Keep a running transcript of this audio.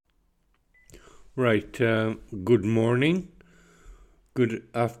Right. Good morning, good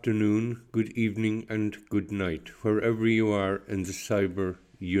afternoon, good evening, and good night, wherever you are in the cyber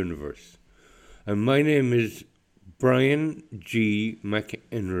universe. And my name is Brian G.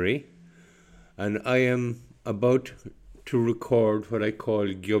 McHenry, and I am about to record what I call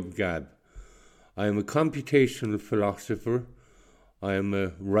Geab. I am a computational philosopher, I am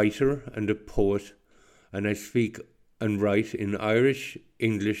a writer and a poet, and I speak and write in Irish,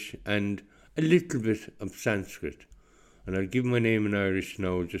 English, and a little bit of Sanskrit. And I'll give my name in Irish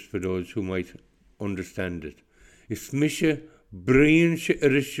now, just for those who might understand it. Is Misha Brian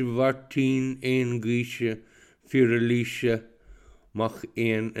Irish Vartin Ein Grisha Firalisha Mogh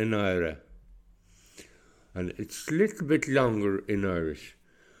Aon Roth. And it's a little bit longer in Irish.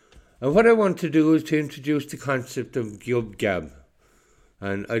 And what I want to do is to introduce the concept of Giob.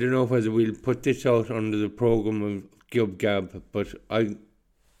 And I don't know whether we'll put this out under the program of Giob, but I'm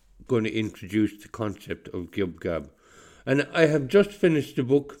going to introduce the concept of Giob. And I have just finished the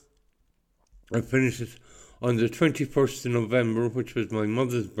book. I finished it on the 21st of November, which was my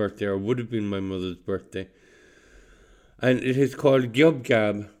mother's birthday, or would have been my mother's birthday. And it is called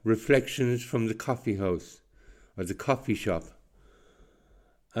Giob, Reflections from the Coffee House, or the Coffee Shop.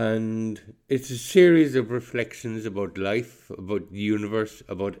 And it's a series of reflections about life, about the universe,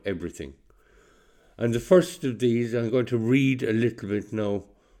 about everything. And the first of these, I'm going to read a little bit now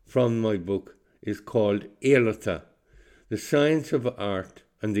from my book, is called Eilitha, The Science of Art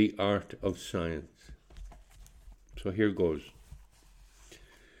and the Art of Science. So here goes.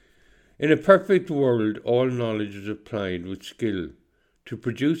 In a perfect world, all knowledge is applied with skill to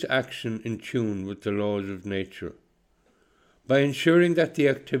produce action in tune with the laws of nature. By ensuring that the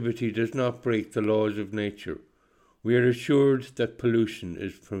activity does not break the laws of nature, we are assured that pollution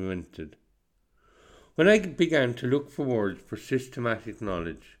is prevented. When I began to look for words for systematic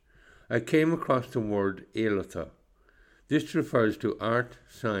knowledge, I came across the word Eilitha. This refers to art,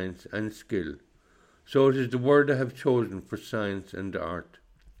 science, and skill, so it is the word I have chosen for science and art.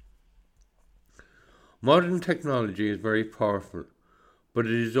 Modern technology is very powerful, but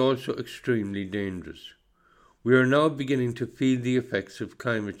it is also extremely dangerous. We are now beginning to feel the effects of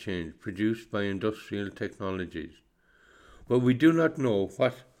climate change produced by industrial technologies, but we do not know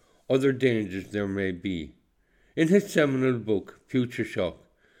what other dangers there may be. In his seminal book, Future Shock,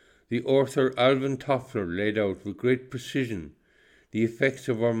 the author Alvin Toffler laid out with great precision the effects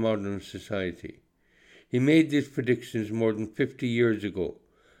of our modern society. He made these predictions more than 50 years ago,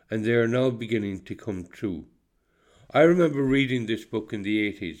 and they are now beginning to come true. I remember reading this book in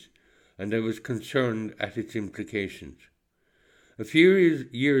the 80s, and I was concerned at its implications. A few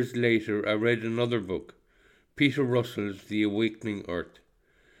years later, I read another book, Peter Russell's The Awakening Earth.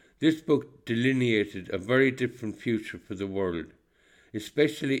 This book delineated a very different future for the world,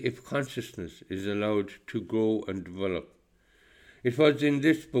 especially if consciousness is allowed to grow and develop. It was in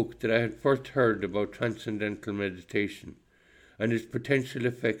this book that I had first heard about transcendental meditation and its potential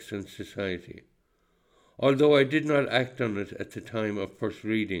effects on society. Although I did not act on it at the time of first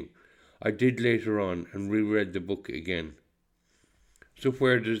reading, I did later on and reread the book again. So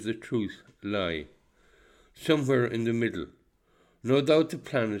where does the truth lie? Somewhere in the middle. No doubt the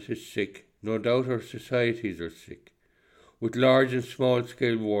planet is sick, no doubt our societies are sick, with large and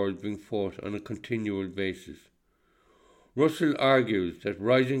small-scale wars being fought on a continual basis. Russell argues that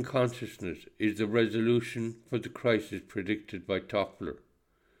rising consciousness is the resolution for the crisis predicted by Toffler.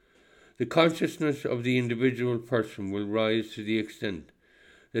 The consciousness of the individual person will rise to the extent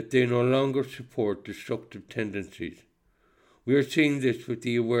that they no longer support destructive tendencies. We are seeing this with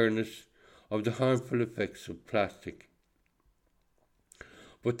the awareness of the harmful effects of plastic.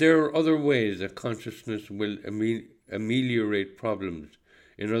 But there are other ways that consciousness will ameliorate problems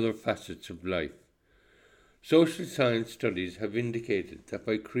in other facets of life. Social science studies have indicated that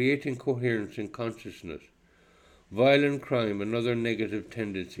by creating coherence in consciousness, violent crime and other negative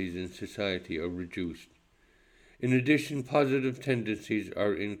tendencies in society are reduced. In addition, positive tendencies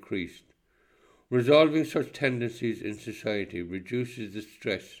are increased. Resolving such tendencies in society reduces the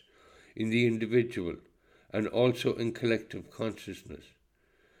stress in the individual and also in collective consciousness.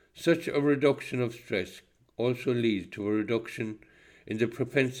 Such a reduction of stress also leads to a reduction in the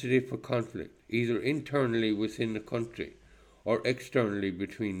propensity for conflict, either internally within a country or externally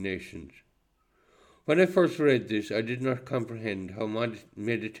between nations. When I first read this, I did not comprehend how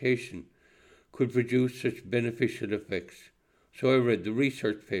meditation could produce such beneficial effects, so I read the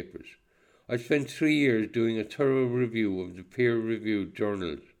research papers. I spent 3 years doing a thorough review of the peer-reviewed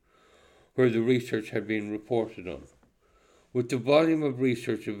journals where the research had been reported on. With the volume of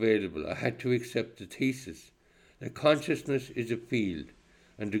research available, I had to accept the thesis that consciousness is a field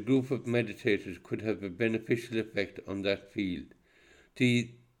and a group of meditators could have a beneficial effect on that field, to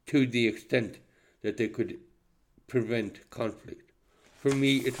the extent that they could prevent conflict. For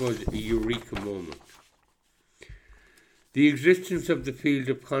me, it was a eureka moment. The existence of the field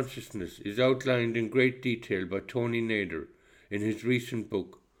of consciousness is outlined in great detail by Tony Nader in his recent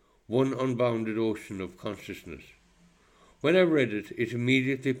book, One Unbounded Ocean of Consciousness. When I read it, it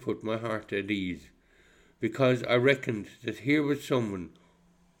immediately put my heart at ease, because I reckoned that here was someone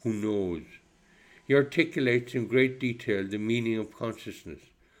who knows. He articulates in great detail the meaning of consciousness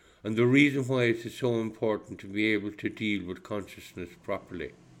and the reason why it is so important to be able to deal with consciousness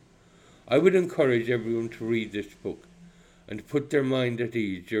properly. I would encourage everyone to read this book and put their mind at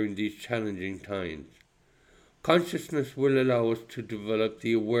ease during these challenging times. Consciousness will allow us to develop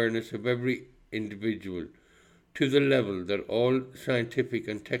the awareness of every individual to the level that all scientific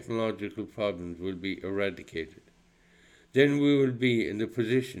and technological problems will be eradicated. Then we will be in the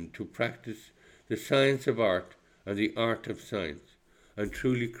position to practice the science of art and the art of science and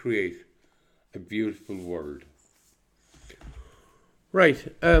truly create a beautiful world.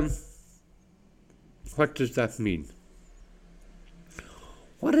 Right, what does that mean?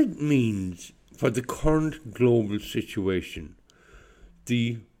 What it means for the current global situation,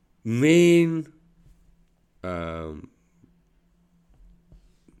 the main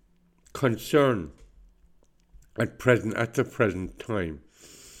concern at the present time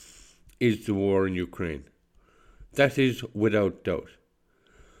is the war in Ukraine. That is without doubt.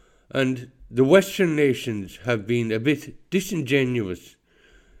 And the Western nations have been a bit disingenuous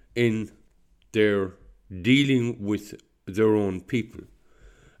in their dealing with their own people.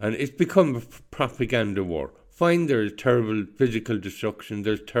 And it's become a propaganda war. Fine, there's terrible physical destruction,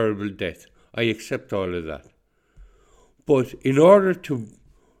 there's terrible death. I accept all of that. But in order to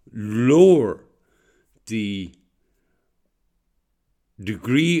lower the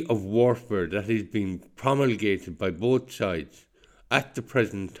degree of warfare that is being promulgated by both sides at the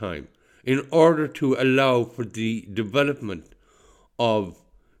present time, in order to allow for the development of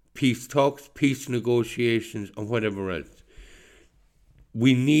peace talks, peace negotiations, and whatever else,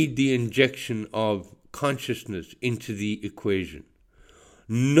 we need the injection of consciousness into the equation.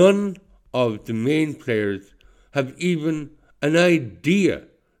 None of the main players have even an idea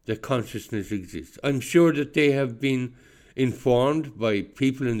that consciousness exists. I'm sure that they have been informed by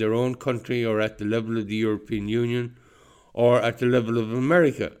people in their own country or at the level of the European Union or at the level of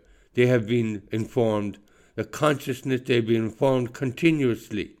America. They have been informed that consciousness, they've been informed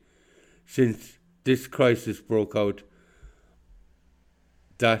continuously since this crisis broke out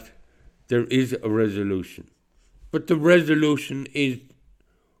that there is a resolution. But the resolution is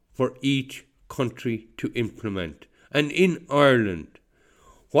for each country to implement. And in Ireland,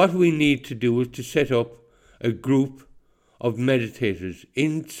 what we need to do is to set up a group of meditators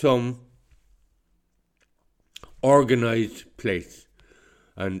in some organised place.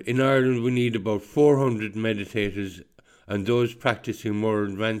 And in Ireland we need about 400 meditators and those practising more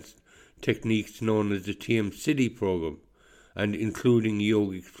advanced techniques known as the TM City program, and including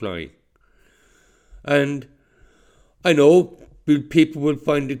yogic flying. And I know people will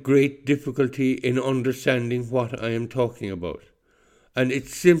find a great difficulty in understanding what I am talking about. And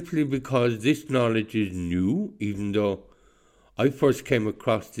it's simply because this knowledge is new, even though I first came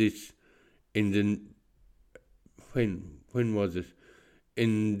across this in the, when was it?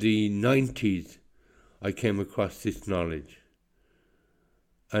 In the 90s, I came across this knowledge.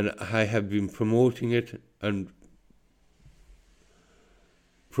 And I have been promoting it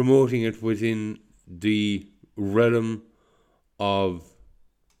within the realm of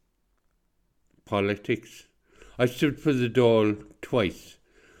politics. I stood for the Dáil twice,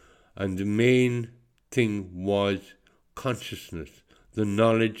 and the main thing was consciousness, the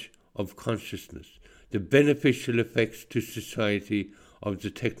knowledge of consciousness, the beneficial effects to society of the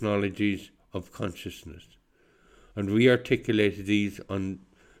technologies of consciousness. And we articulated these on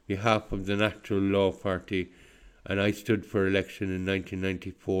behalf of the Natural Law Party, and I stood for election in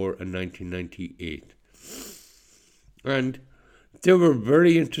 1994 and 1998. And they were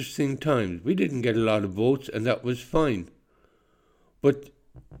very interesting times. We didn't get a lot of votes, and that was fine. But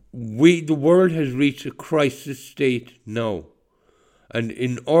the world has reached a crisis state now. And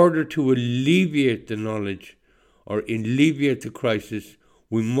in order to alleviate the knowledge or alleviate the crisis,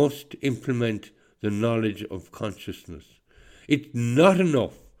 we must implement the knowledge of consciousness. It's not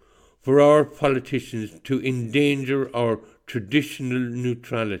enough for our politicians to endanger our traditional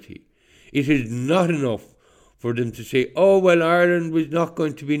neutrality. It is not enough for them to say, oh, well, Ireland was not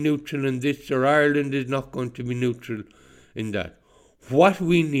going to be neutral in this, or Ireland is not going to be neutral in that. What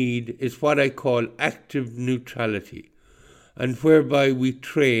we need is what I call active neutrality. and whereby we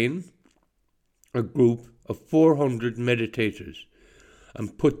train a group of 400 meditators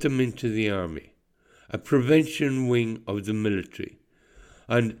and put them into the army, a prevention wing of the military.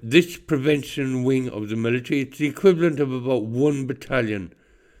 And this prevention wing of the military, it's the equivalent of about 1 battalion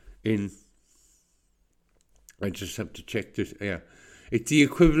in, I just have to check this, it's the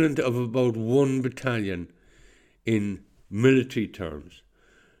equivalent of about 1 battalion in military terms,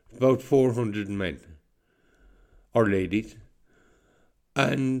 about 400 men or ladies.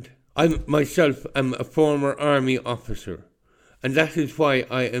 And I myself am a former army officer, and that is why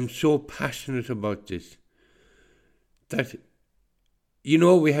I am so passionate about this. That, you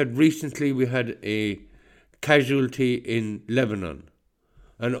know, we had a casualty in Lebanon,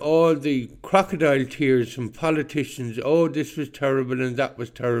 and all the crocodile tears from politicians, oh, this was terrible and that was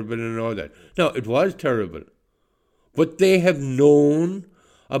terrible and all that. No, it was terrible. But they have known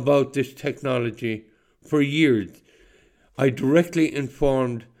about this technology for years. I directly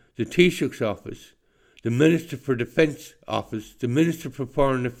informed the Taoiseach's office, the Minister for Defence office, the Minister for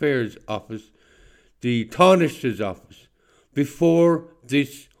Foreign Affairs office, the Taoiseach's office, before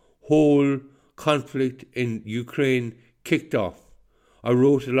this whole conflict in Ukraine kicked off. I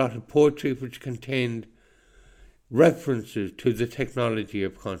wrote a lot of poetry which contained references to the technology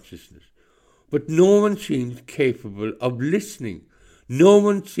of consciousness. But no one seems capable of listening. No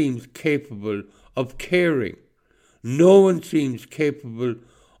one seems capable of caring. No one seems capable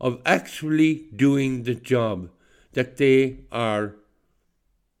of actually doing the job that they are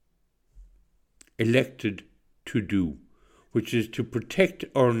elected to do, which is to protect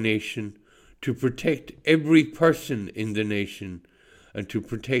our nation, to protect every person in the nation, and to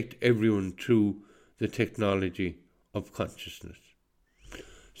protect everyone through the technology of consciousness.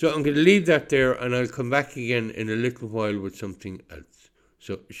 So I'm going to leave that there, and I'll come back again in a little while with something else.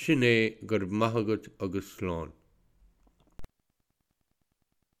 So, Shine gur mahagat agus slán.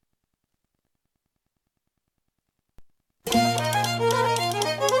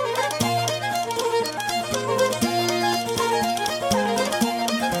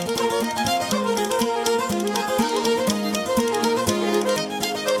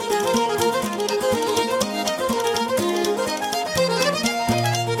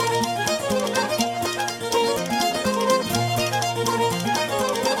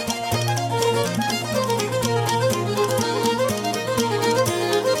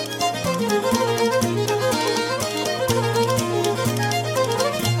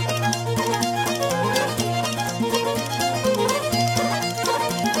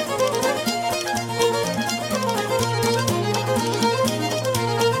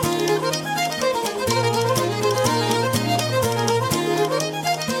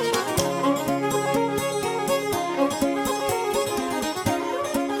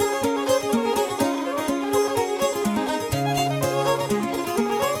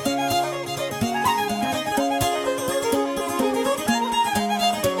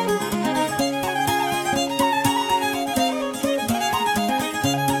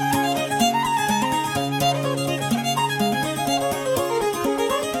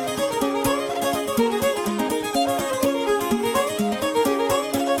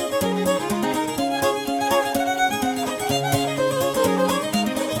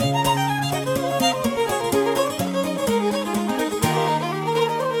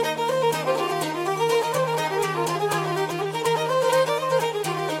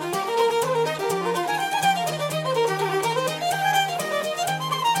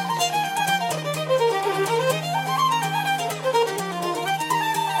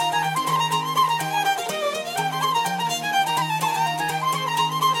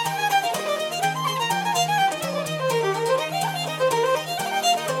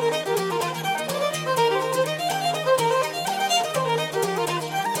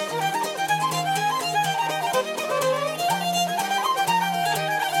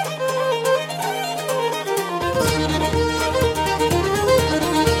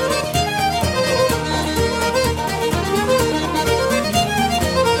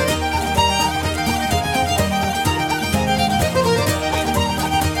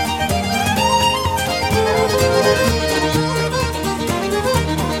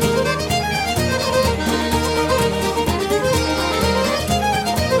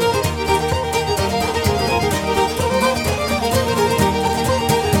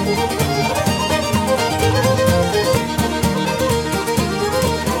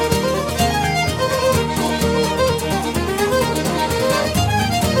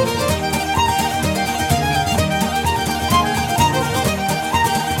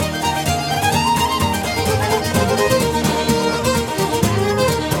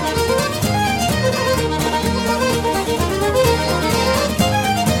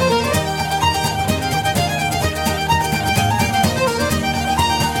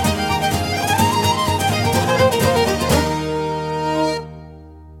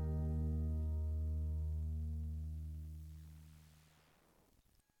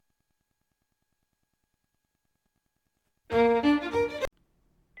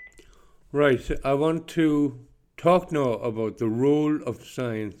 Right, I want to talk now about the role of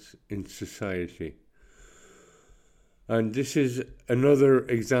science in society. And this is another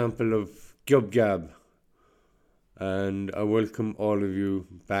example of Geab. And I welcome all of you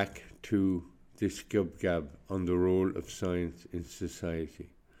back to this Geab on the role of science in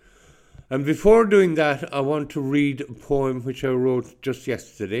society. And before doing that, I want to read a poem which I wrote just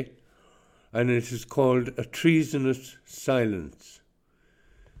yesterday, and it is called A Treasonous Silence.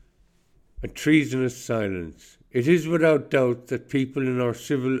 A treasonous silence. It is without doubt that people in our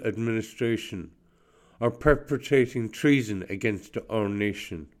civil administration are perpetrating treason against our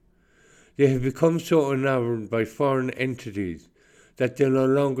nation. They have become so enamored by foreign entities that they no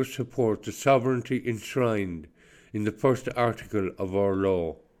longer support the sovereignty enshrined in the first article of our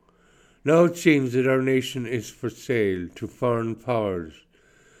law. Now it seems that our nation is for sale to foreign powers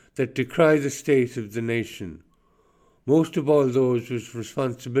that decry the state of the nation, most of all those with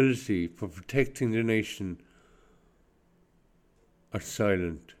responsibility for protecting the nation are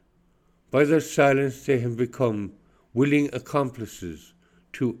silent. By their silence they have become willing accomplices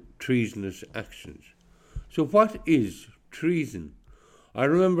to treasonous actions. So what is treason? I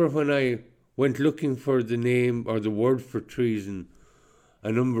remember when I went looking for the name or the word for treason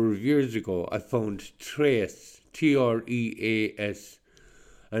a number of years ago, I found trace, Treas,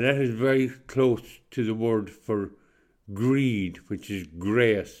 and that is very close to the word for greed, which is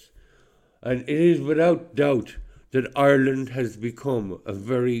grace. And it is without doubt that Ireland has become a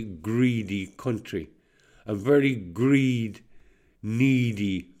very greedy country, a very greed-needy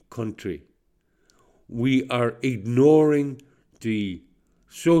country. We are ignoring the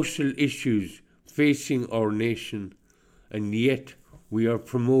social issues facing our nation, and yet we are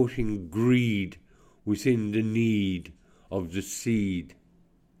promoting greed within the need of the seed.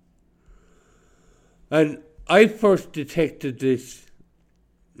 And I first detected this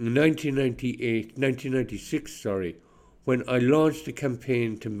in 1996, when I launched a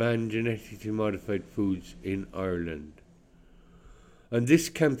campaign to ban genetically modified foods in Ireland. And this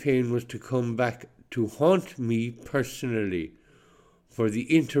campaign was to come back to haunt me personally for the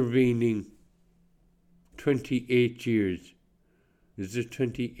intervening 28 years. Is it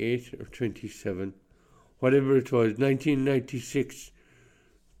 28 or 27? Whatever it was, 1996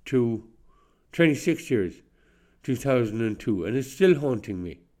 to 26 years. 2002, and it's still haunting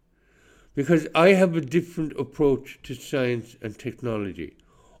me because I have a different approach to science and technology,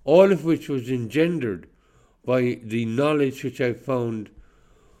 all of which was engendered by the knowledge which I found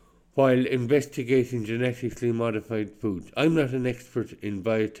while investigating genetically modified foods. I'm not an expert in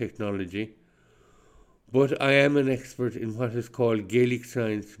biotechnology, but I am an expert in what is called Gaelic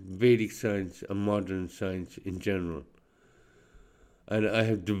science, Vedic science, and modern science in general. And I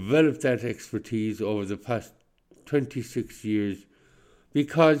have developed that expertise over the past 26 years,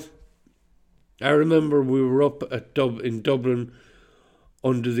 because I remember we were up in Dublin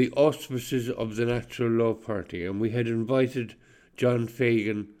under the auspices of the Natural Law Party, and we had invited John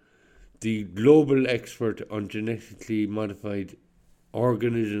Fagan, the global expert on genetically modified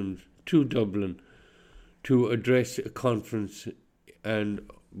organisms, to Dublin to address a conference, and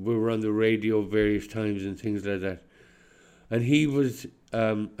we were on the radio various times and things like that. And he was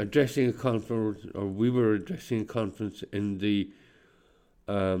addressing a conference, or we were addressing a conference in the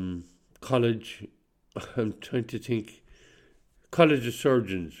college, I'm trying to think, College of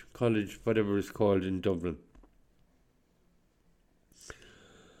Surgeons, college whatever it's called in Dublin.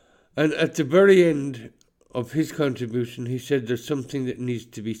 And at the very end of his contribution, he said there's something that needs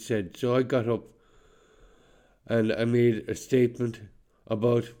to be said. So I got up and I made a statement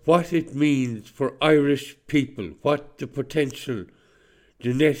about what it means for Irish people, what the potential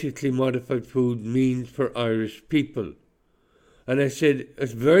genetically modified food means for Irish people. And I said a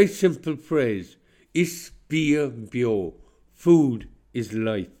very simple phrase, is bia bio, food is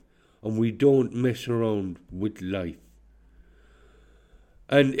life, and we don't mess around with life.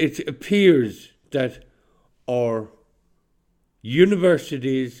 And it appears that our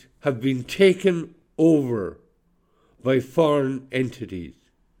universities have been taken over by foreign entities.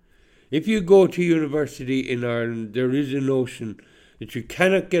 If you go to university in Ireland, there is a notion that you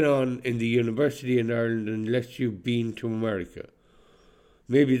cannot get on in the university in Ireland unless you've been to America.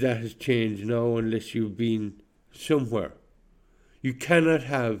 Maybe that has changed now, unless you've been somewhere. You cannot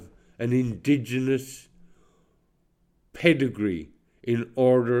have an indigenous pedigree in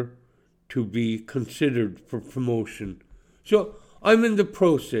order to be considered for promotion. So I'm in the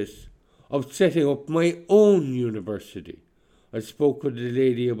process of setting up my own university. I spoke with a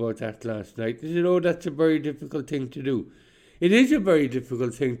lady about that last night. She said, that's a very difficult thing to do. It is a very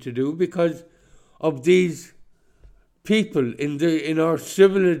difficult thing to do because of these people in our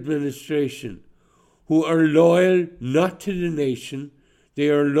civil administration who are loyal not to the nation, they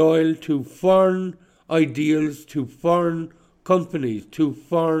are loyal to foreign ideals, to foreign companies, to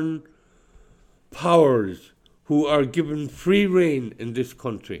foreign powers who are given free rein in this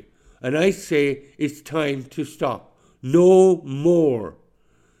country. And I say it's time to stop. No more.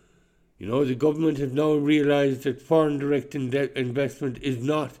 You know, the government has now realised that foreign direct investment is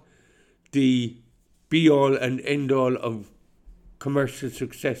not the be-all and end-all of commercial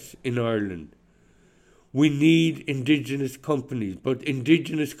success in Ireland. We need indigenous companies, but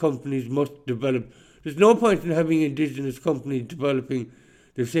indigenous companies must develop. There's no point in having indigenous companies developing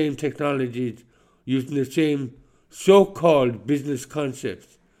the same technologies, using the same so-called business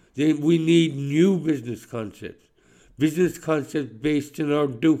concepts. We need new business concepts based in our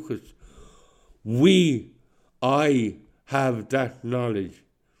duchas. I have that knowledge.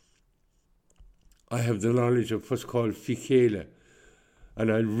 I have the knowledge of what's called Fichéla,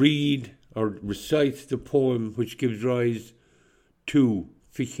 and I'll read or recite the poem which gives rise to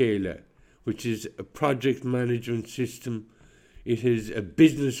Fichéla, which is a project management system, it is a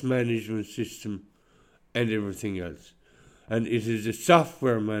business management system, and everything else. And it is a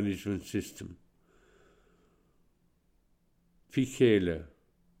software management system. Fichéla.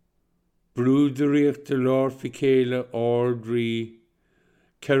 Brúdariach de lár Fichéla ordrí,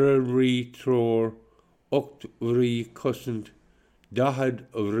 Kerry tror, ocht rí cosint, dahad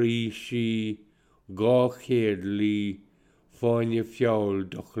rí sí, reputedly, fáinne fiol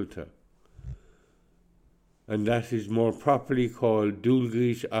dochalta. And that is more properly called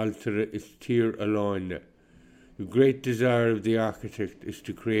Dúlgris altera is tír aláine. The great desire of the architect is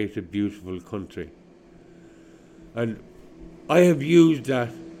to create a beautiful country. And I have used that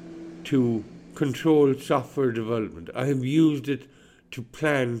to control software development. I have used it to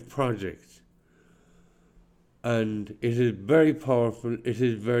plan projects. And it is very powerful, it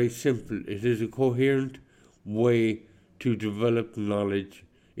is very simple, it is a coherent way to develop knowledge,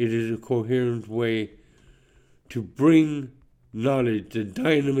 it is a coherent way to bring knowledge, the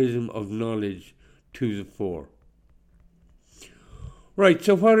dynamism of knowledge, to the fore. Right,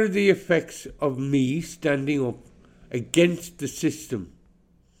 so what are the effects of me standing up against the system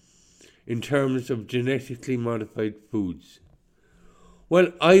in terms of genetically modified foods?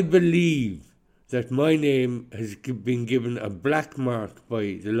 Well, I believe that my name has been given a black mark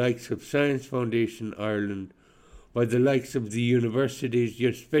by the likes of Science Foundation Ireland, by the likes of the universities,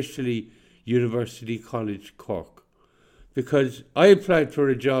 especially University College Cork. Because I applied for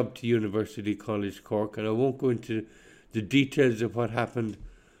a job to University College Cork, and I won't go into the details of what happened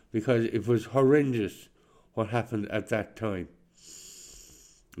because it was horrendous what happened at that time.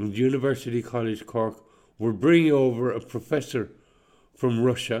 And University College Cork were bringing over a professor from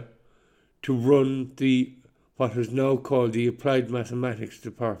Russia to run what is now called the Applied Mathematics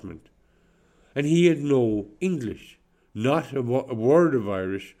Department. And he had no English, not a word of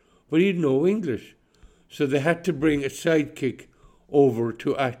Irish, but he had no English. So they had to bring a sidekick over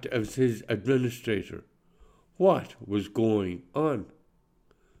to act as his administrator. What was going on?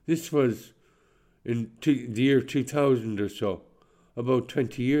 This was in the year 2000 or so, about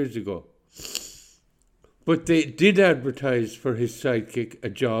 20 years ago. But they did advertise for his sidekick a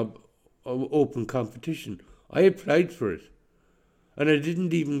job of open competition. I applied for it. And I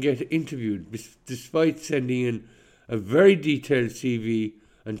didn't even get interviewed, despite sending in a very detailed CV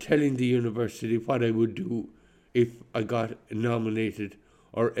and telling the university what I would do if I got nominated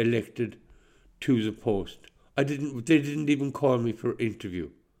or elected to the post. They didn't even call me for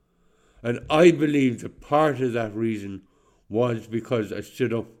interview. And I believe that part of that reason was because I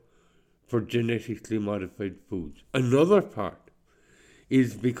stood up for genetically modified foods. Another part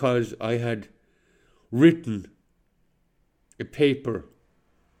is because I had written a paper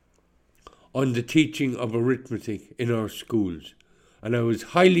on the teaching of arithmetic in our schools. And I was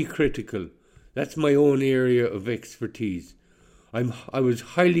highly critical. That's my own area of expertise. I was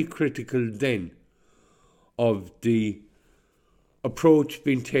highly critical then of the approach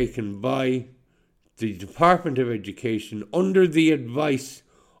being taken by the Department of Education under the advice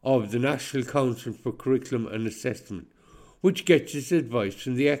of the National Council for Curriculum and Assessment, which gets its advice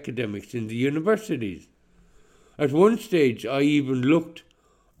from the academics in the universities. At one stage, I even looked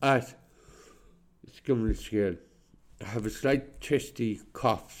at scale. I have a slight chesty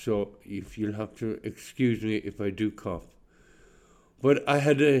cough, so if you'll have to excuse me if I do cough. But I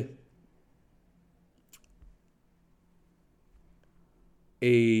had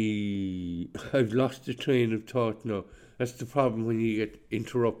I've lost the train of thought now. That's the problem when you get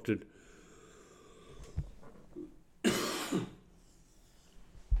interrupted.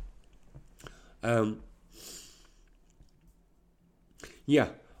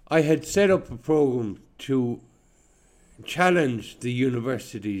 I had set up a program to challenge the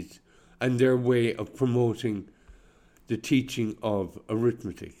universities and their way of promoting the teaching of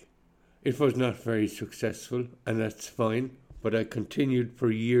arithmetic. It was not very successful, and that's fine, but I continued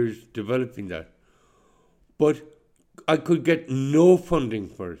for years developing that. But I could get no funding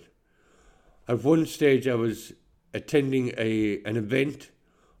for it. At one stage I was attending an event,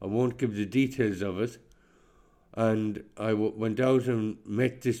 I won't give the details of it, and I went out and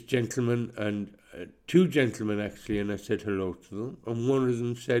met this gentleman, and two gentlemen actually, and I said hello to them, and one of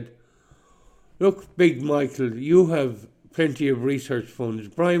them said, "Look, Big Michael, you have plenty of research funds.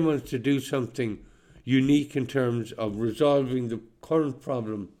 Brian wants to do something unique in terms of resolving the current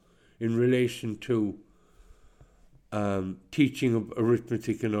problem in relation to teaching of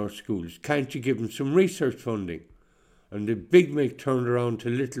arithmetic in our schools. Can't you give him some research funding?" And the Big Mick turned around to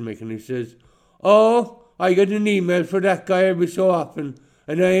Little Mick and he says, "Oh, I get an email for that guy every so often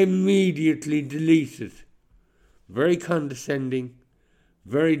and I immediately delete it." Very condescending,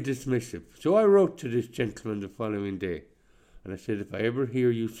 very dismissive. So I wrote to this gentleman the following day and I said, "If I ever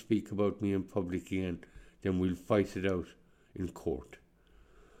hear you speak about me in public again, then we'll fight it out in court."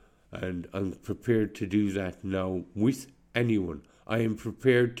 And I'm prepared to do that now with anyone. I am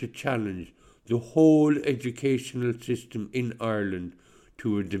prepared to challenge the whole educational system in Ireland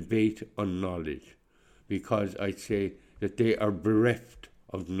to a debate on knowledge, because I say that they are bereft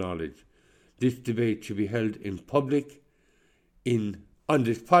of knowledge. This debate should be held in public, on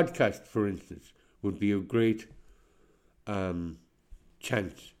this podcast, for instance, would be a great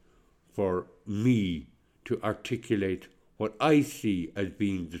chance for me to articulate what I see as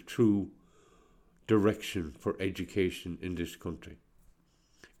being the true direction for education in this country.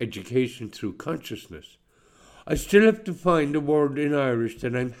 Education through consciousness. I still have to find a word in Irish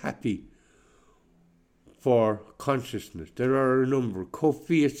that I'm happy for consciousness. There are a number.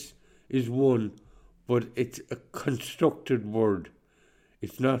 Cofius is one, but it's a constructed word.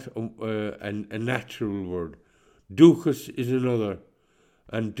 It's not a natural word. Duchus is another,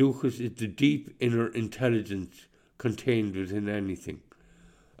 and duchus is the deep inner intelligence contained within anything.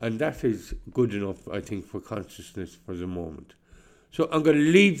 And that is good enough, I think, for consciousness for the moment. So I'm going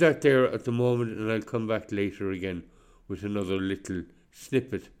to leave that there at the moment, and I'll come back later again with another little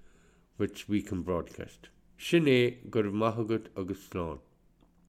snippet which we can broadcast. Sinné gur maithagad agus slán.